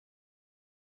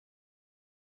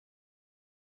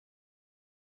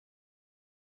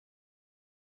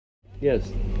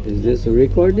Yes. Is this a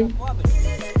recording?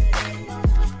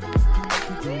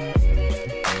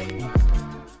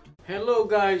 Hello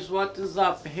guys, what is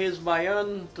up? Here's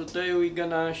Bahiano. Today we're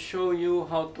gonna show you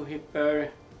how to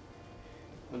repair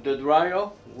the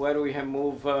drywall where we have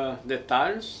moved the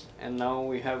tiles, and now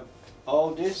we have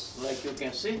all this, like you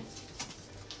can see.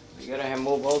 We gotta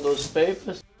remove all those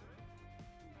papers.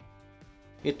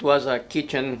 It was a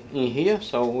kitchen in here,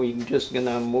 so we just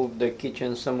gonna move the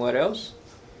kitchen somewhere else.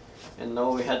 And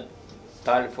now we had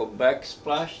tile for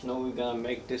backsplash. Now we're gonna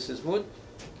make this smooth.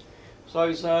 So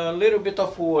it's a little bit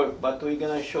of work, but we're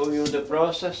gonna show you the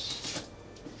process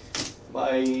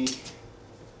by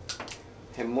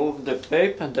remove the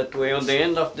paper. That way on the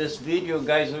end of this video,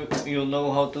 guys, you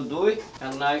know how to do it.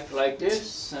 A knife like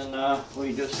this, and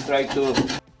we just try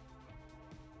to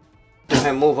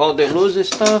remove all the loose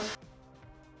stuff.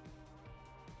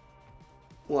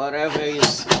 Whatever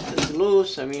is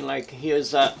loose, I mean, like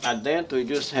here's a dent, we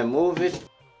just remove it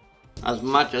as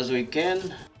much as we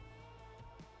can.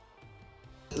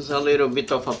 It's a little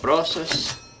bit of a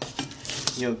process.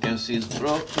 You can see it's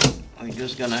broken. We're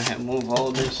just gonna remove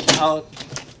all this out,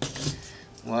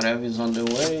 whatever is on the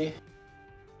way.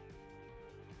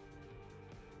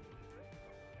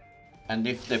 And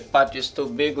if the part is too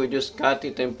big, we just cut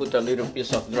it and put a little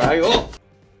piece of drywall.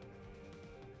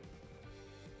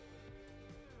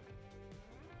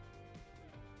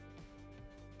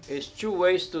 There's two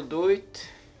ways to do it.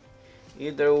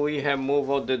 Either we remove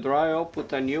all the drywall,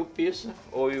 put a new piece,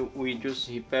 or we just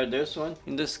repair this one.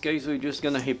 In this case, we're just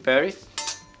gonna repair it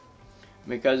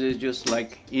because it's just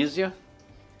like easier.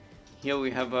 Here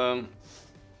we have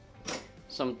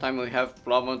sometimes we have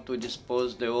problem to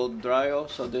dispose the old drywall,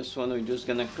 so this one we're just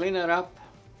gonna clean it up,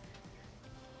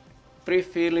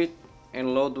 pre-fill it,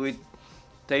 and load with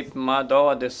tape mud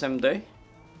all at the same day.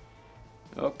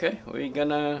 Okay,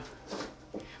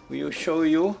 we'll show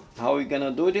you how we're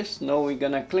gonna do this. Now we're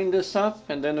gonna clean this up,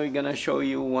 and then we're gonna show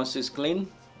you once it's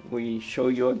clean. We show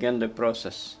you again the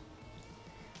process.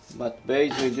 But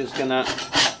basically we're just gonna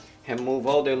remove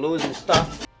all the loose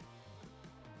stuff.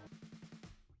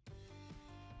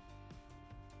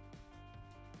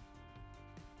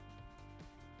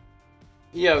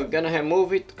 Yeah, we're gonna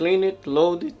remove it, clean it,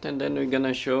 load it, and then we're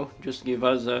gonna show. Just give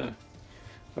us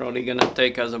probably gonna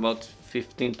take us about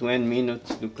 15-20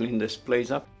 minutes to clean this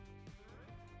place up.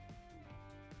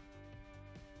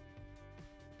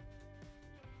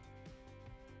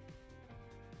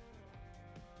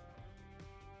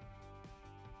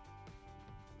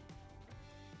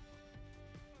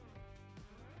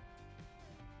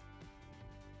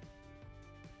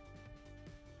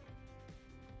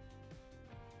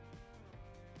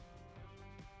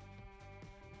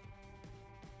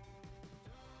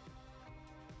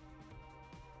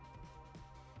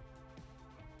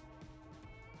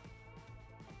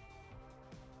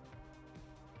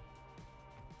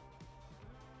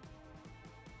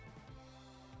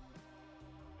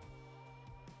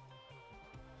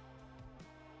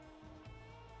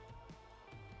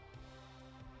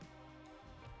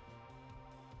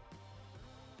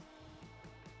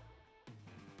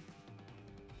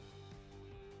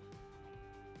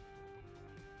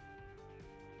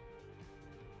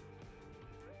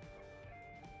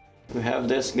 We have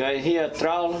this guy here,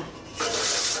 trowel.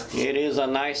 It is a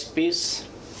nice piece.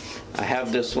 I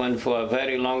have this one for a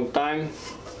very long time.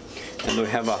 And we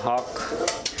have a hook,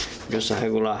 just a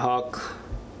regular hook.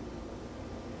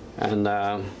 And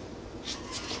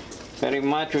very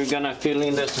much we're gonna fill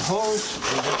in this hole.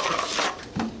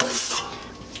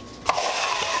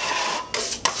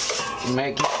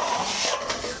 Make it.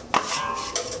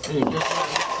 You just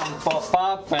let it pop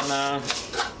up, and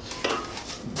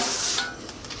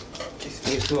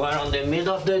if you are on the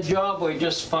middle of the job, we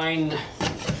just find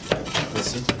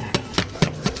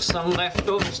some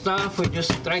leftover stuff. We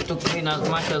just try to clean as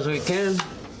much as we can,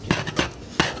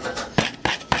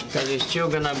 because it's still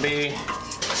gonna be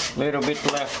a little bit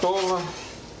left over.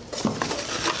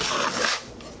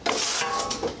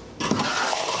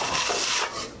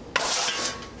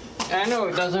 I know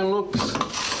it doesn't look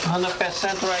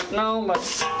 100% right now, but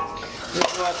this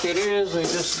is what it is. We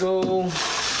just go.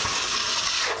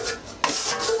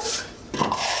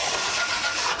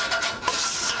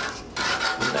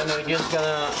 Then we're just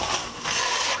gonna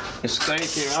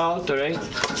scrape it out, right?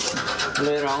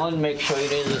 Later on, make sure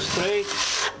it is straight.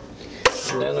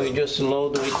 And then we just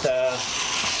load with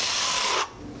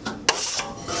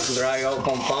drywall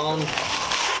compound.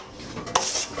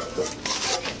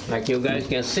 Like you guys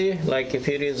can see, like if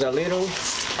it is a little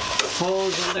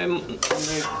holes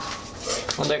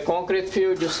on the concrete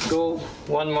field, just go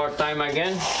one more time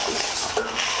again.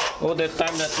 All the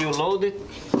time that you load it.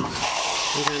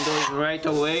 You can do it right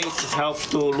away to help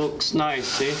to looks nice,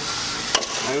 see?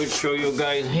 I will show you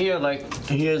guys here, like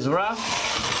here's rough.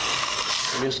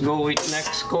 Just go with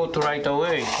next coat right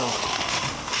away, so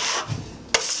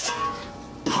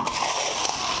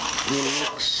it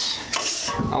looks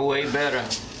way better.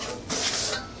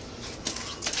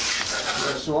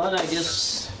 This one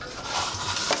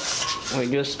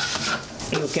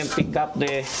you can pick up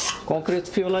the concrete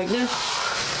fill like this,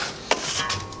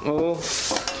 or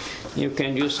you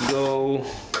can just go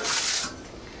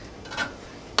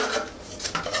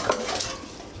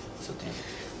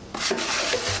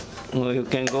or you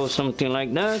can go something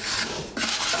like that.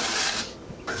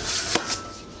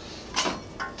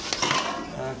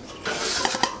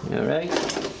 Alright,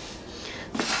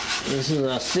 this is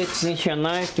a 6-inch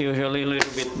knife, usually a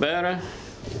little bit better.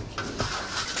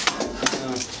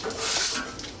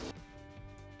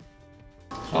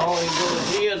 All we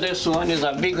do here, this one is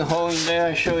a big hole in there,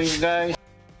 I'll show you guys.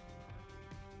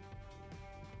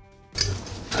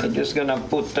 I'm just gonna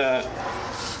put a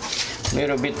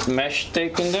little bit mesh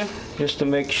tape in there, just to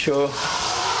make sure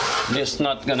this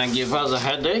not gonna give us a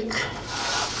headache.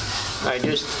 I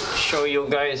just show you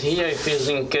guys here, if it's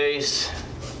in case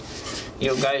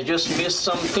you guys just miss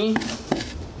something.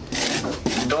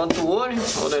 Don't worry,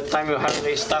 all the time you have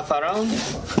this stuff around.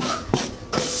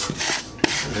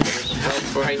 Just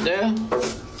help right there.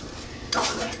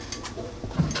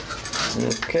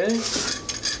 Okay.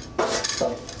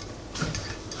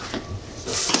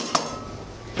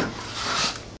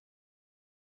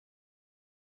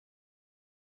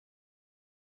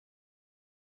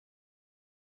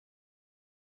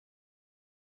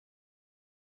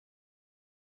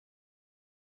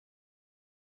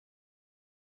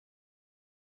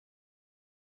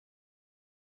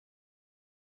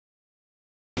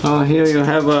 So here you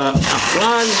have a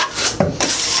plug.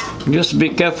 Just be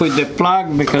careful with the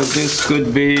plug because this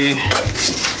could be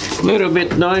a little bit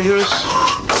dangerous.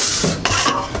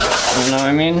 You know what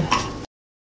I mean?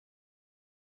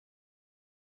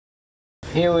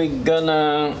 Here we're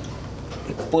gonna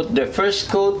put the first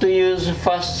coat to use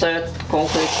fast set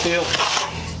concrete fill.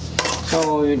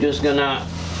 So you're just gonna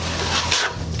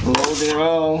load it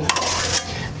all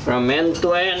from end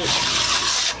to end.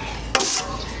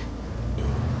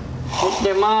 Put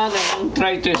them on and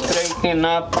try to straighten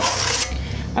up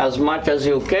as much as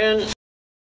you can.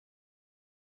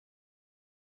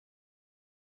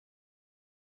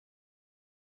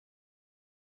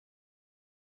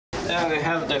 There we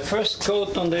have the first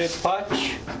coat on the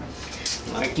patch.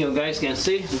 Like you guys can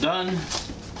see, done.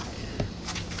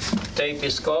 Tape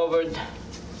is covered.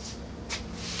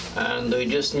 And we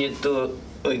just need to,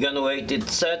 we're gonna wait it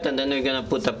set and then we're gonna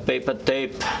put a paper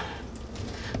tape.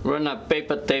 Run a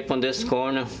paper tape on this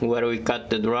corner where we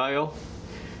cut the drywall.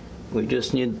 We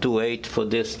just need to wait for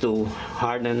this to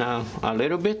harden up a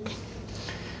little bit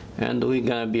and we're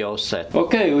gonna be all set.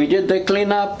 Okay, we did the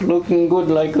cleanup, looking good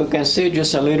like you can see,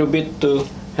 just a little bit to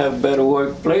have better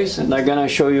workplace, and I'm gonna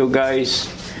show you guys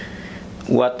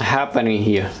what happening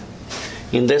here.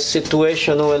 In this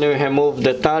situation, when we remove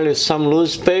the tile, some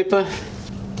loose paper.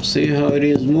 See how it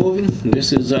is moving?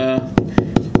 This is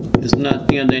it's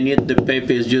nothing underneath, the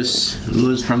paper is just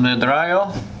loose from the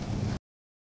drywall.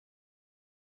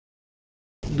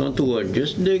 Don't worry,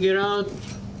 just dig it out.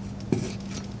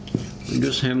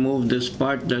 Just remove this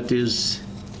part that is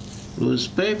loose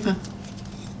paper.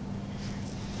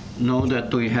 Know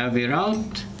that we have it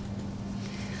out.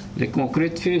 The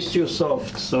concrete fill is still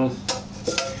soft, so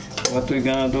what we're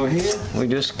gonna do here, we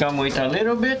just come with a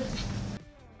little bit.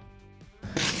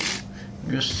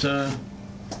 Just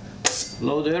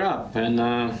load it up, and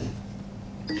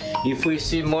if we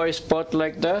see more spot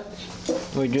like that,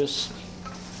 we just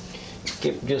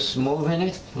keep just moving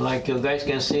it. Like you guys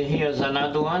can see, here's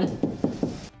another one.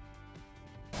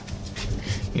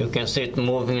 You can see it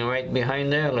moving right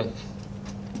behind there, look.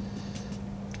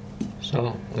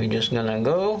 So we're just gonna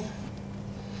go.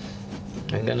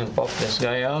 I'm gonna pop this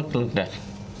guy out, look that.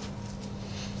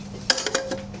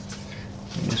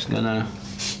 I'm just gonna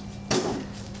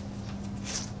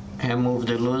remove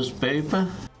the loose paper.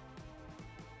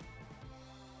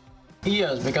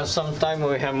 Yes, because sometimes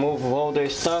we have moved all the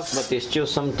stuff, but there's still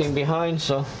something behind,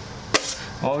 so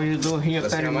all you do here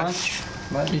pretty much,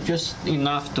 but it's just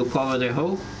enough to cover the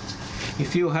hole.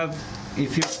 If you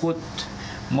put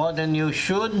more than you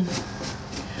should,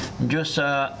 just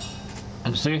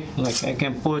see, like I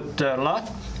can put a lot,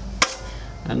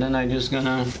 and then I'm just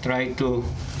gonna try to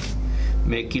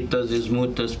make it as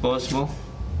smooth as possible.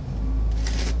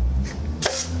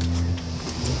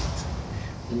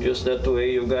 Just that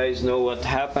way you guys know what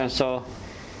happened. So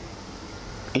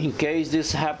In case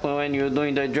this happens when you're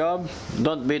doing the job,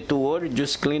 don't be too worried,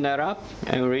 just clean it up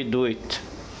and redo it.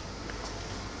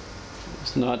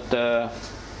 It's not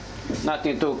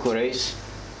nothing too crazy.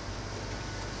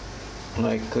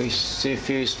 Like we see a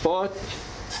few spots,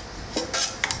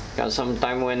 because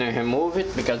sometimes when I remove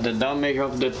it, because the damage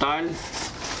of the time,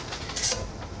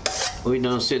 we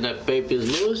don't see that paper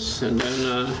is loose, and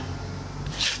then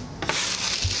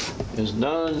it's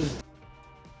done.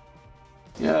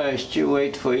 Yeah, I still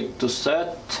wait for it to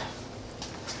set.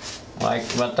 Like,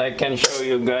 but I can show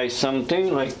you guys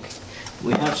something. Like,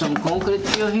 we have some concrete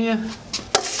fill here.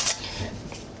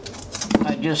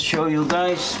 I just show you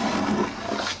guys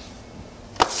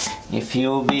if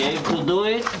you'll be able to do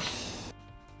it.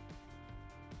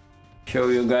 Show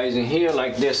you guys in here.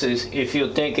 Like this is, if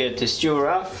you think it is too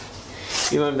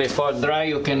rough, even before dry,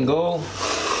 you can go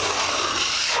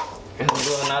and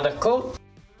do another coat.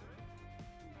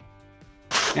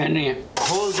 Any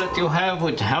holes that you have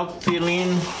would help fill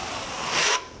in,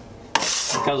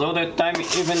 because all the time,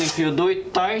 even if you do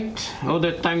it tight, all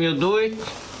the time you do it,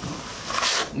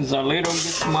 it's a little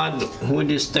bit mud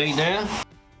would stay there.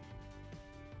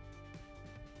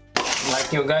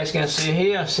 Like you guys can see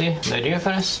here, see the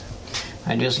difference?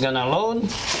 I'm just gonna load,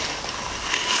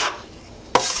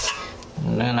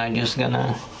 and then I just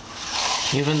gonna,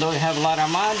 even though we have a lot of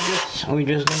mud, we're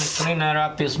just gonna clean it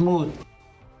up smooth.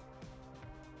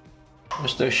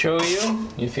 Just to show you,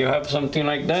 if you have something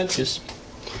like that, just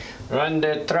run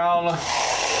the trowel. You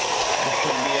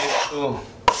should be able to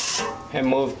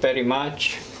remove pretty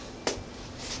much.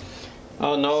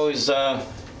 Oh no, it's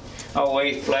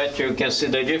away flat. You can see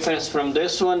the difference from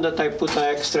this one that I put an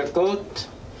extra coat,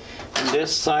 and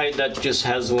this side that just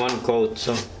has one coat.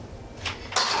 So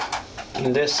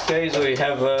in this case, we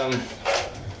have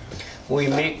we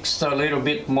mixed a little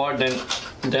bit more than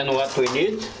what we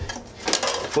need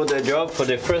for the job, for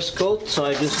the first coat. So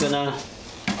I just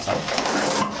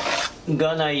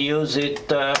gonna use it,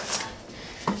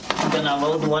 gonna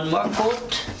load one more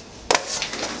coat,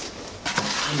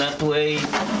 that way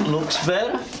it looks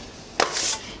better,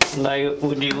 and I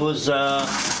would use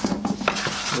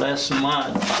less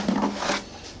mud.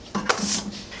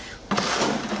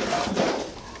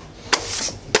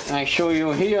 I show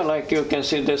you here, like you can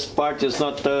see this part is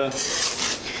not a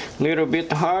little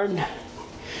bit hard.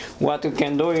 What you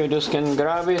can do, you just can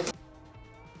grab it,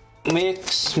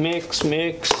 mix, mix,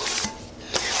 mix.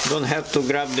 Don't have to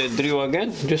grab the drill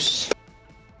again, just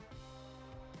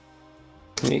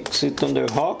mix it on the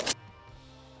hook.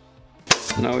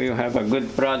 Now you have a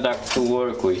good product to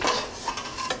work with.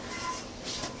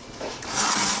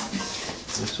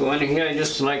 This one here,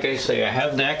 just like I say, I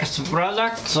have the extra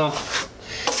product, so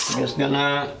I'm just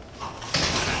gonna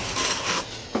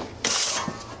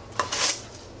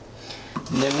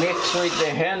the mix with the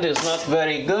hand is not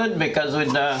very good, because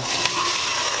with the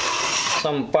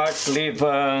some parts leave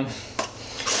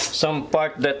some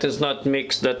part that is not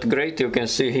mixed that great. You can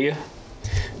see here,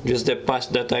 just the part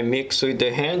that I mix with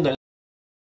the hand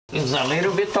is a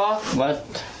little bit off,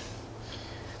 but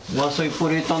once we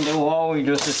put it on the wall, we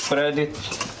just spread it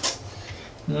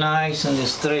nice and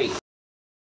straight.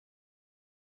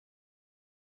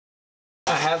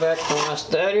 I have extra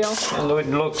stereo, and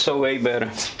it looks way better.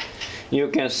 You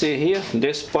can see here,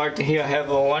 this part here I have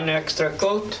one extra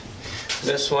coat,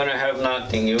 this one I have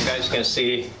nothing. You guys can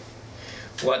see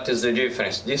what is the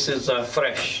difference. This is a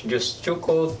fresh, just 2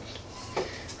 coat,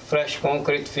 fresh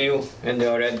concrete fill, and you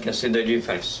already can see the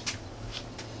difference.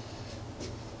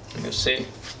 You see,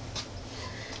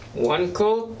 1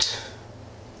 coat,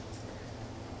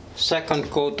 2nd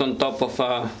coat on top of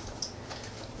a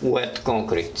wet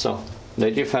concrete. So the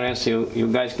difference, you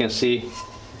guys can see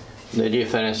the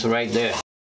difference right there.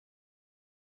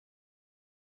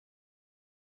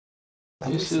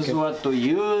 This is what to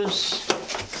use.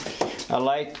 A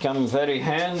light comes very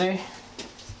handy.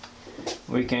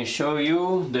 We can show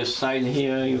you the side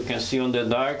here. You can see on the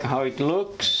dark how it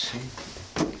looks.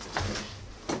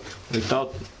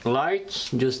 Without lights,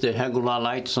 just the regular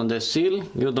lights on the ceiling,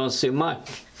 you don't see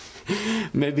much.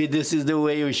 Maybe this is the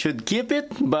way you should keep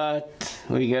it, but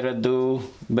we gotta do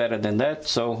better than that.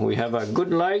 So we have a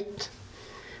good light,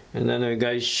 and then I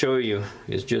guys show you.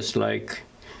 It's just like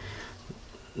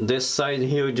this side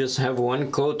here, we just have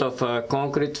 1 coat of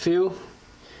concrete fill,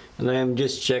 and I am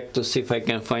just check to see if I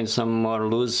can find some more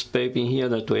loose paper in here.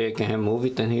 That way I can remove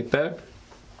it and repair.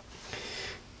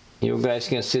 You guys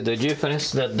can see the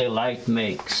difference that the light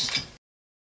makes.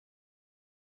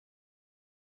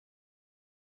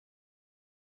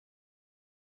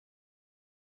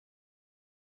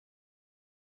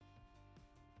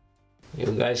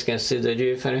 You guys can see the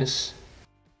difference.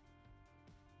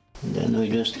 Then And we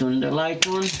just turn the light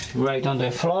on right on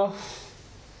the floor.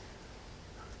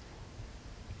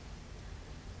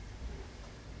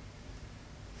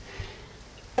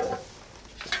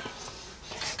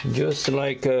 Just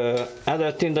like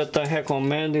other thing that I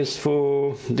recommend is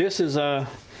for this is a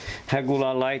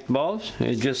regular light bulb.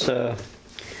 It just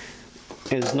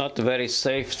is not very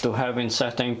safe to have in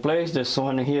certain place. This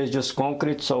one here is just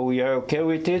concrete, so we are okay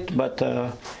with it. But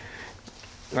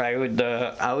I would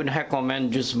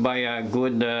recommend just buy a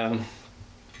good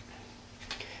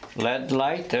LED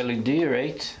light, LED,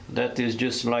 right? That is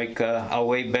just like a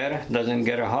way better, doesn't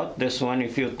get hot. This one,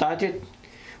 if you touch it,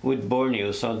 would burn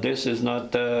you. So this is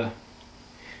not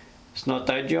it's not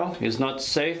ideal, it's not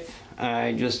safe.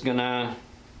 I just gonna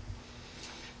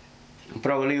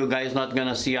probably you guys not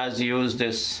gonna see us use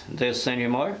this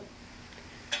anymore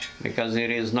because it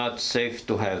is not safe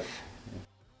to have.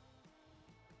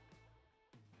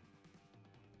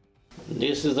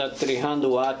 This is a 300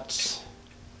 watts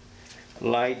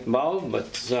light bulb,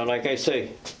 but like I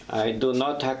say, I do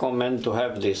not recommend to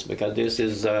have this because this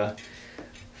is a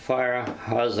fire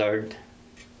hazard.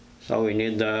 So we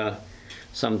need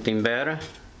something better,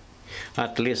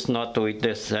 at least not with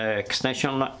this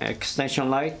extension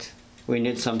light. We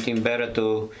need something better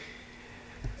to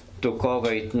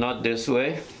cover it, not this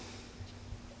way.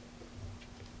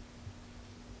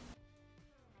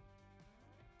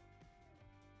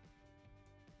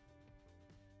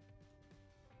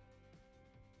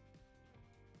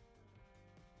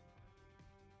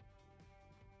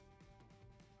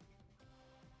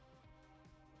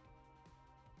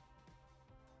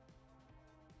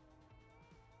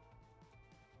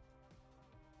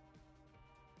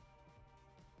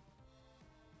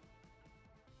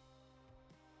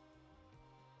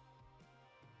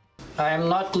 I am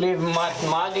not leaving much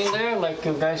mud in there, like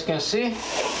you guys can see.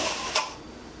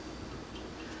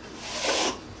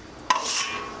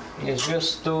 It's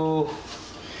just to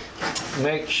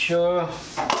make sure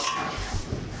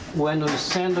when we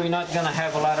sand, we're not gonna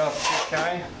have a lot of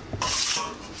fisheye.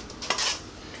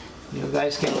 You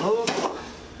guys can look.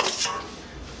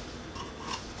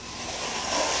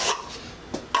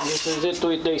 This is it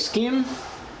with the skim.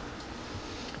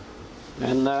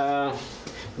 And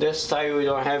this side we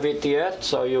don't have it yet,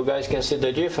 so you guys can see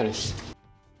the difference.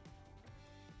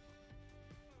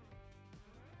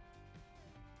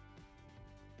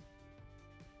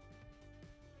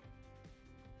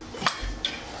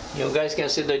 You guys can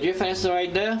see the difference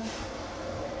right there.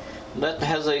 That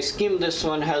has a skim, this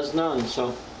one has none.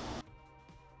 So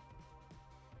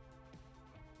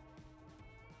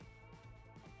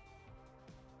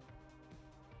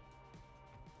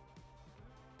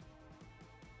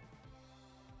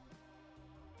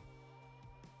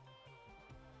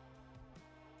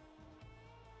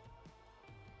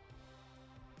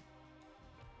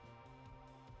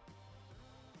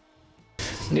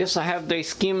this I have the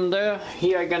skim there.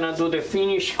 Here I'm gonna do the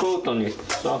finish coat on it.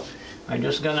 So I'm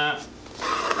just gonna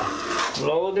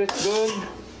load it good.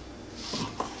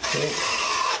 Okay.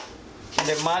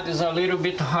 The mud is a little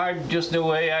bit hard, just the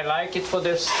way I like it for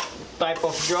this type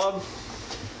of job.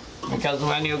 Because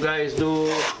when you guys do,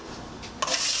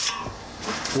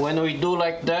 when we do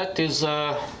like that, is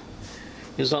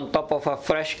on top of a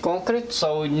fresh concrete,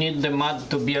 so we need the mud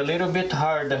to be a little bit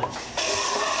harder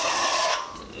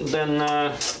than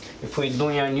if we're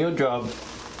doing a new job.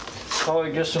 So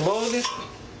we just load it,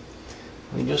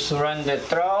 we just run the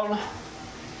trowel.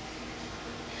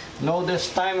 Now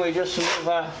this time we just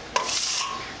leave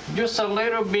just a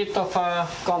little bit of a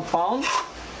compound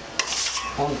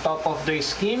on top of the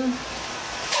skim.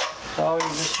 So you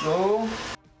just go.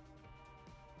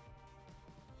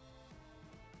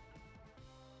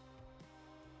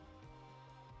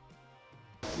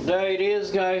 There it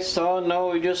is, guys. So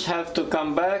now we just have to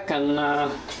come back and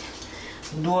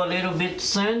do a little bit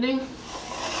sanding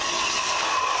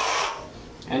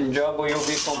and job will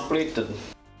be completed.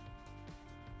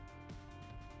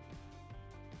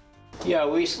 Yeah,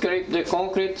 we scraped the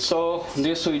concrete, so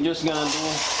this we just gonna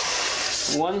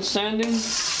do one sanding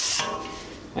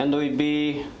and we'll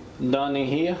be done in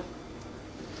here.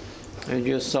 We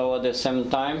just saw at the same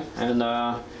time, and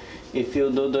if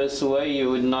you do this way,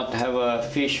 you would not have a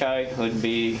fisheye.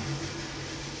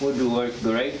 Would work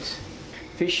great.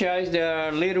 Fish eyes, they are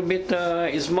a little bit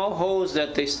small holes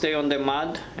that they stay on the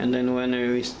mud, and then when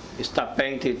we start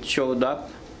painting, it showed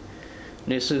up.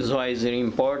 This is why it's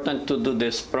important to do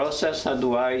this process.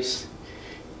 Otherwise,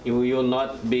 you will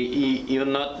not be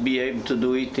able to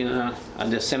do it at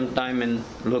the same time and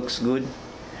looks good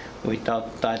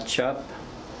without touch up.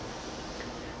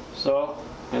 So,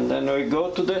 and then we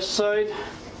go to this side.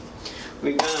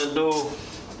 We're gonna do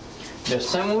the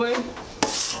same way.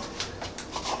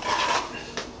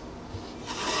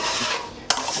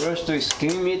 First we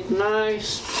skim it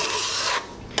nice.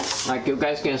 Like you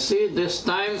guys can see, this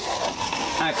time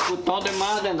I put all the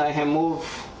mud and I remove.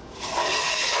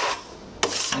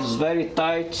 It's very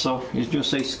tight, so it's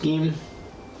just a skim.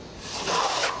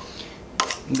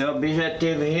 The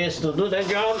objective here is to do the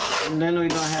job, and then we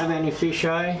don't have any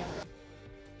fisheye.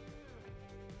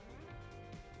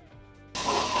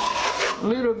 A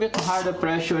little bit harder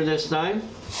pressure this time.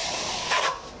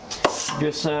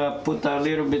 Just put a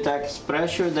little bit extra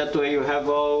pressure, that way you have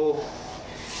all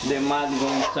the mud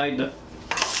going inside the...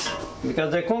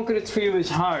 Because the concrete fill is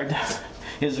hard,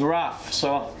 it's rough,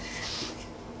 so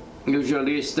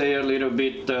usually stay a little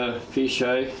bit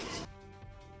fisheye.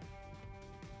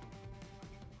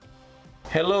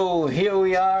 Hello, here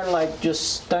we are. Like,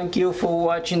 just thank you for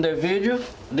watching the video.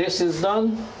 This is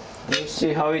done. Let's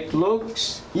see how it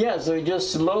looks. Yes, we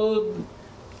just load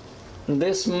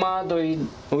this mud.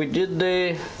 We did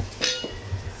the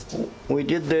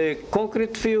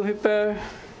concrete fill repair.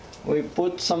 We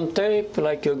put some tape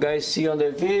like you guys see on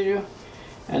the video,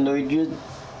 and we just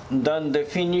done the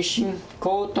finishing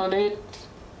coat on it,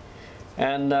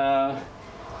 and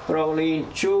probably in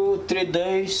 2-3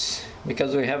 days,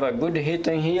 because we have a good heat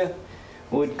in here,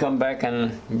 we'd come back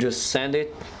and just sand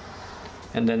it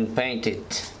and then paint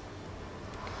it,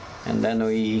 and then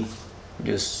we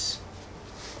just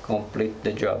complete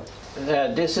the job.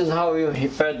 This is how you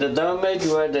repair the damage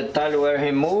where the tile were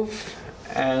removed,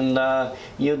 and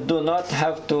you do not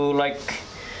have to, like,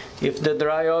 if the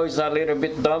drywall is a little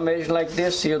bit damaged like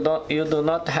this, you do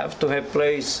not have to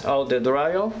replace all the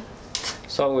drywall.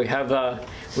 So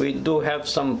we do have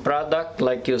some product,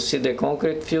 like you see the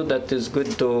concrete fill, that is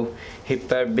good to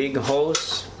repair big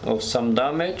holes or some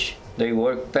damage. They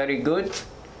work very good,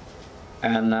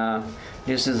 and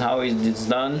this is how it is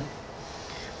done,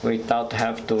 without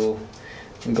have to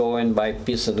go and buy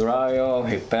piece of drywall,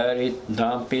 repair it,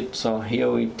 dump it. So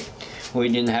here we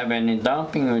didn't have any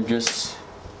dumping, we just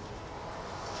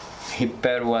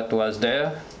repair what was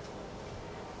there,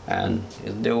 and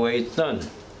it's the way it's done.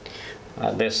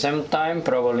 At the same time,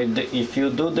 probably if you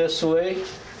do this way,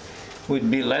 would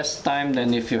be less time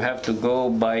than if you have to go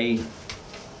buy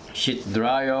sheet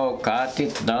drywall, cut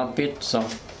it, dump it. So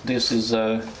this is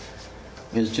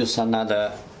just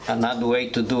another way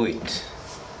to do it.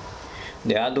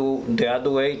 The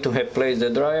other way to replace the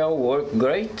drywall worked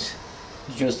great.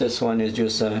 Just this one is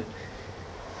just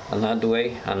another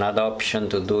way, another option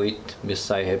to do it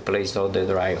besides replace all the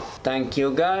drywall. Thank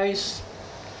you guys.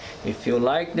 If you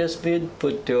like this video,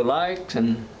 put your like,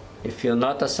 and if you're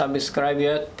not a subscriber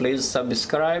yet, please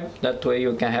subscribe. That way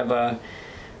you can have a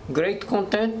great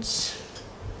content,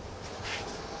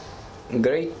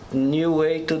 great new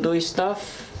way to do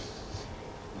stuff.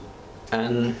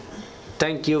 And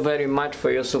thank you very much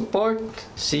for your support.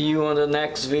 See you on the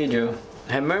next video.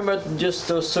 Remember just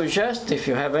to suggest, if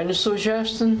you have any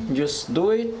suggestion, just do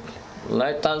it.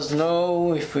 Let us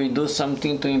know if we do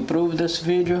something to improve this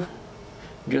video.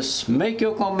 Just make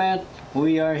your comment.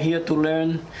 We are here to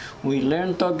learn. We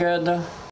learn together.